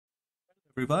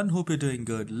Everyone, hope you're doing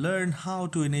good. Learn how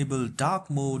to enable dark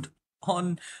mode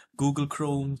on Google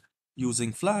Chrome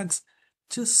using flags.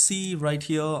 Just see right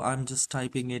here, I'm just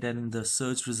typing it and the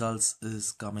search results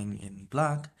is coming in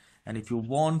black. And if you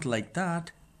want like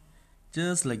that,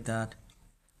 just like that,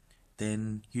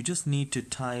 then you just need to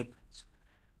type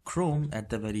Chrome at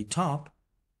the very top,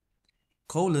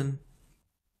 colon,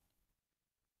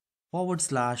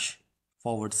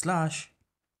 //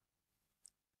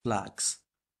 flags.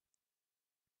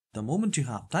 The moment you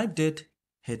have typed it,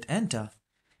 hit enter.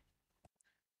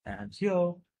 And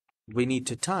here we need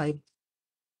to type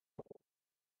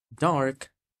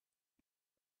dark,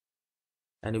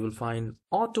 and you will find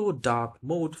auto dark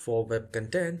mode for web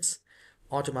contents,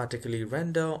 automatically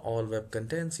render all web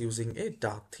contents using a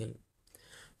dark theme.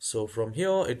 So from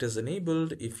here it is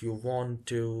enabled. If you want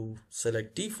to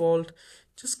select default,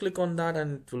 just click on that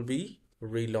and it will be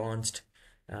relaunched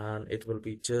and it will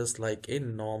be just like a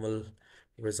normal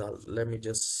result. Let me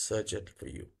just search it for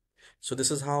you. So this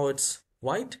is how it's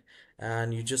white,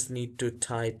 and you just need to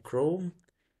type Chrome,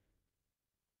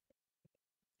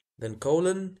 then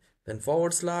colon, then /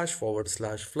 flags,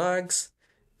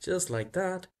 just like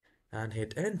that, and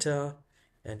hit enter.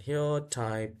 And here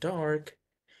type dark,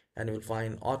 and you will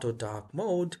find auto dark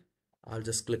mode. I'll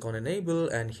just click on enable,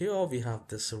 and here we have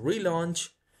this relaunch,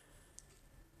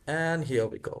 and here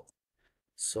we go.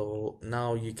 So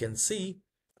now you can see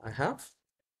I have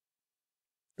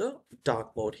the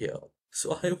dark mode here.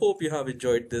 So I hope you have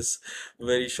enjoyed this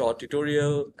very short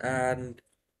tutorial, and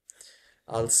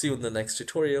I'll see you in the next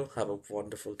tutorial. Have a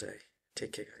wonderful day.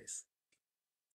 Take care, guys.